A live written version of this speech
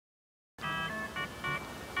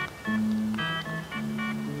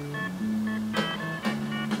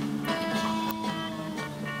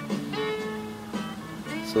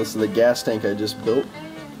So this is the gas tank I just built.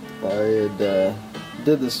 I had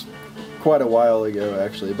did this quite a while ago,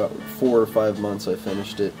 actually, about 4 or 5 months I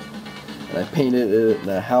finished it. And I painted it in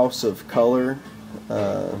a House of Kolor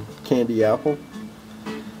candy apple.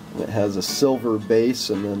 And it has a silver base,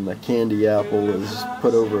 and then the candy apple is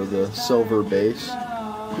put over the silver base,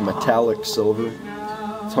 metallic silver.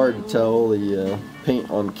 It's hard to tell the paint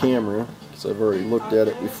on camera, because I've already looked at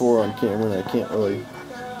it before on camera, and I can't really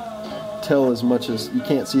tell as much as, you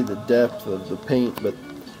can't see the depth of the paint, but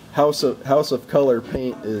House of Kolor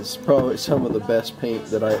paint is probably some of the best paint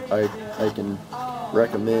that I can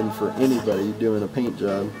recommend for anybody doing a paint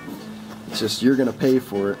job. It's just, you're going to pay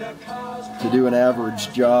for it. To do an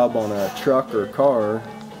average job on a truck or car,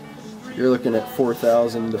 you're looking at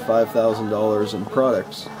 $4,000 to $5,000 in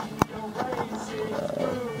products.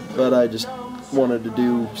 But I just wanted to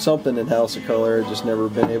do something in House of Kolor. I've just never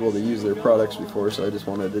been able to use their products before, so I just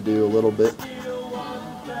wanted to do a little bit.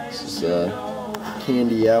 This is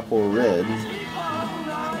candy apple red.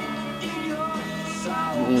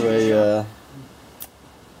 Anyway,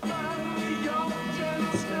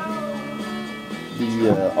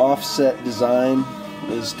 the offset design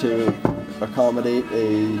is to accommodate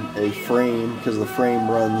a frame, because the frame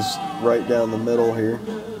runs right down the middle here.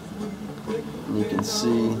 And you can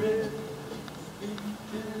see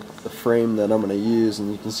the frame that I'm going to use,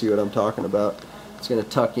 and you can see what I'm talking about. It's going to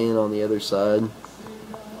tuck in on the other side.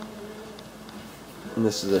 And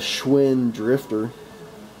this is a Schwinn drifter,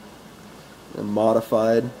 and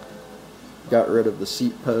modified. Got rid of the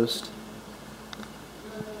seat post.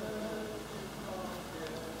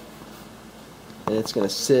 And it's going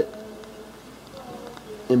to sit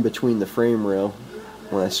in between the frame rail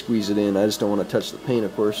when I squeeze it in. I just don't want to touch the paint,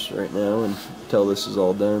 of course, right now until this is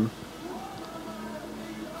all done.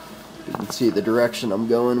 You can see the direction I'm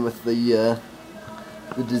going with the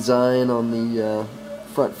design on the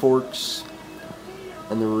front forks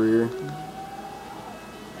and the rear.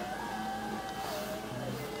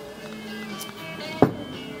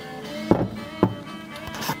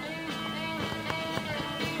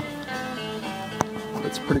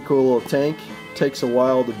 It's a pretty cool little tank. Takes a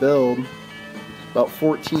while to build. About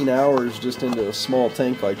 14 hours just into a small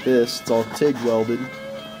tank like this. It's all TIG welded.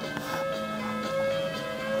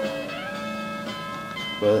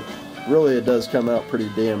 But really it does come out pretty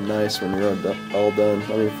damn nice when you're all done.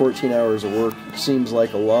 I mean, 14 hours of work seems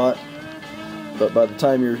like a lot, but by the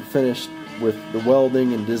time you're finished with the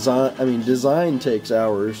welding and design, I mean, design takes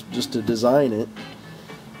hours just to design it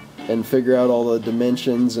and figure out all the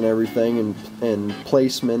dimensions and everything, and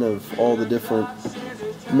placement of all the different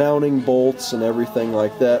mounting bolts and everything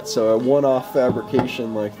like that. So a one-off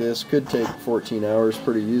fabrication like this could take 14 hours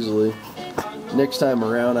pretty easily. Next time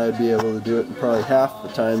around I'd be able to do it in probably half the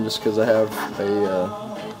time, just because I have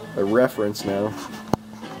a reference now.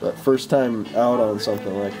 But first time out on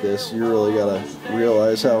something like this, you really gotta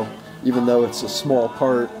realize how, even though it's a small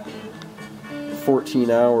part, 14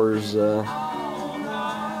 hours is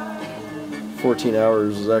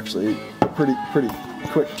actually a pretty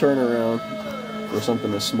quick turnaround for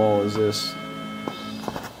something as small as this.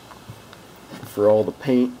 For all the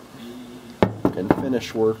paint and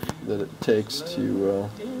finish work that it takes to,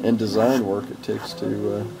 and design work it takes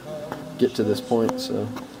to get to this point. So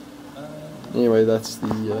anyway, that's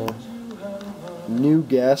the new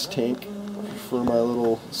gas tank for my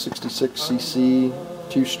little 66cc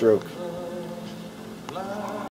 2-stroke.